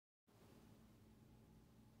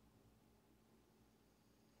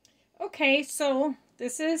Okay, so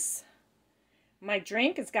this is my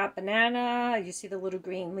drink. It's got banana. You see the little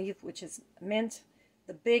green leaf, which is mint.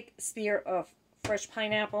 The big spear of fresh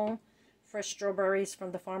pineapple, fresh strawberries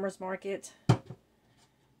from the farmer's market.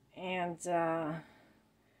 And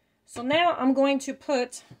so now I'm going to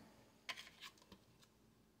put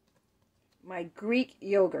my Greek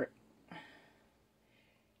yogurt.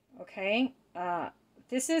 Okay,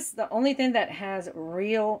 this is the only thing that has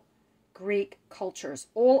real Greek cultures.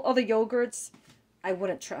 All other yogurts I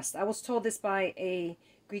wouldn't trust. I was told this by a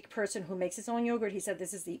Greek person who makes his own yogurt. He said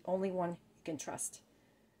this is the only one you can trust.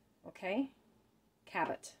 Okay,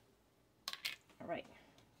 Cabot. All right.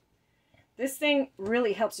 This thing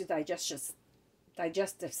really helps your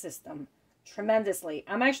digestive system tremendously.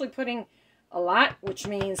 I'm actually putting a lot, which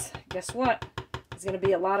means, guess what? There's going to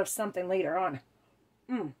be a lot of something later on.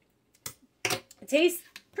 It tastes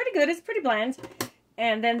pretty good. It's pretty bland.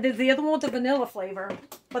 And then the other one with the vanilla flavor.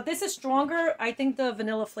 But this is stronger. I think the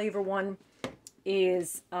vanilla flavor one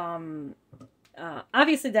is obviously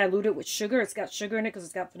diluted with sugar. It's got sugar in it because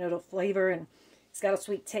it's got vanilla flavor and it's got a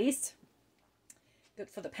sweet taste. Good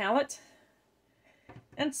for the palate.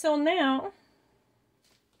 And so now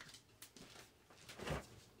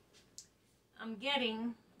I'm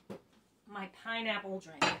getting my pineapple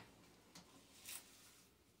drink.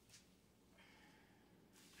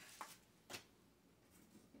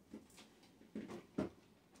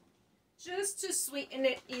 Just to sweeten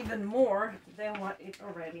it even more than what it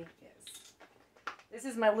already is. This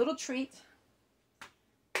is my little treat.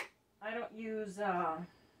 I don't use, I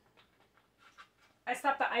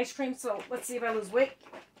stopped the ice cream, so let's see if I lose weight.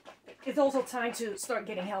 It's also time to start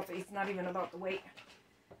getting healthy. It's not even about the weight.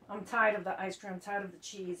 I'm tired of the ice cream. I'm tired of the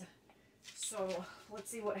cheese. So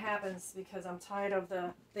let's see what happens because I'm tired of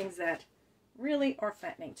the things that really are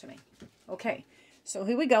fattening to me. Okay, so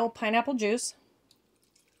here we go. Pineapple juice.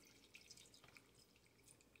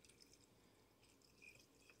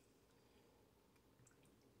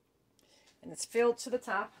 And it's filled to the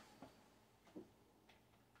top.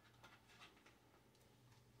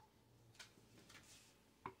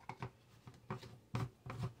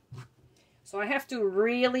 So I have to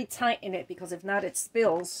really tighten it because if not, it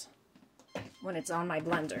spills when it's on my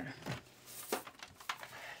blender.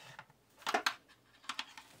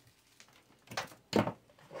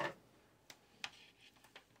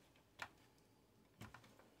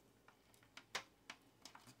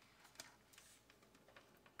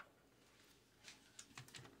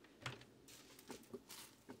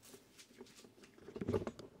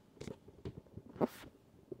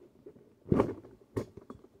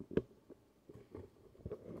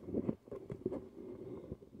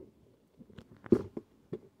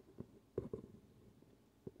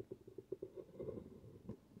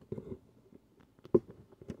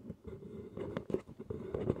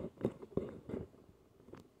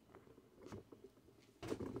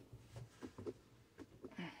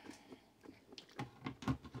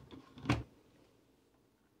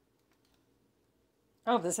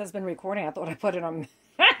 Oh, this has been recording. I thought I put it on.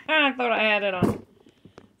 I thought I had it on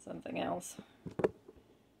something else.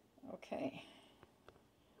 Okay.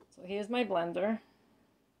 So here's my blender.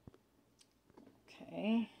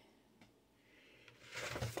 Okay.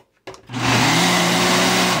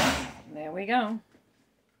 There we go.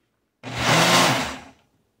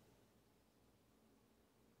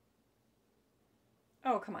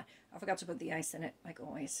 Oh, come on. I forgot to put the ice in it, like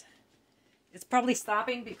always. It's probably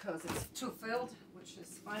stopping because it's too filled, which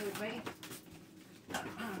is fine with me.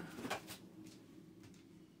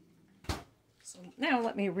 So now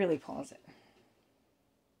let me really pause it.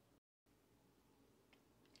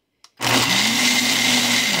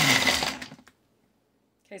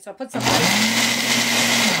 Okay, so I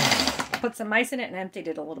put some ice in it and emptied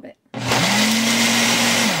it a little bit.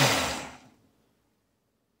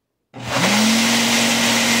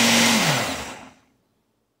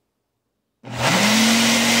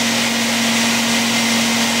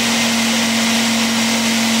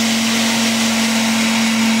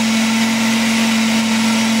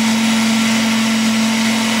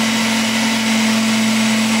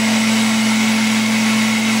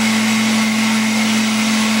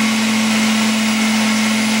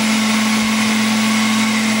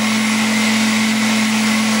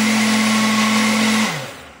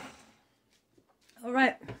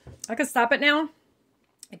 I can stop it now.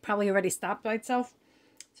 It probably already stopped by itself.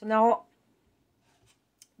 So now,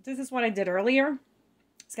 this is what I did earlier.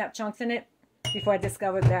 It's got chunks in it before I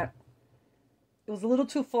discovered that it was a little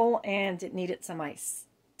too full and it needed some ice.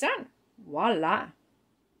 Done. Voila.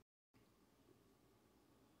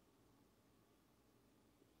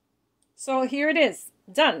 So here it is.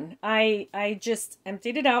 done. I just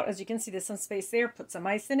emptied it out. As you can see, there's some space there. Put some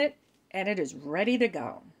ice in it, and it is ready to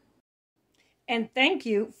go. And thank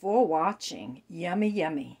you for watching. Yummy,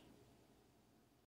 yummy.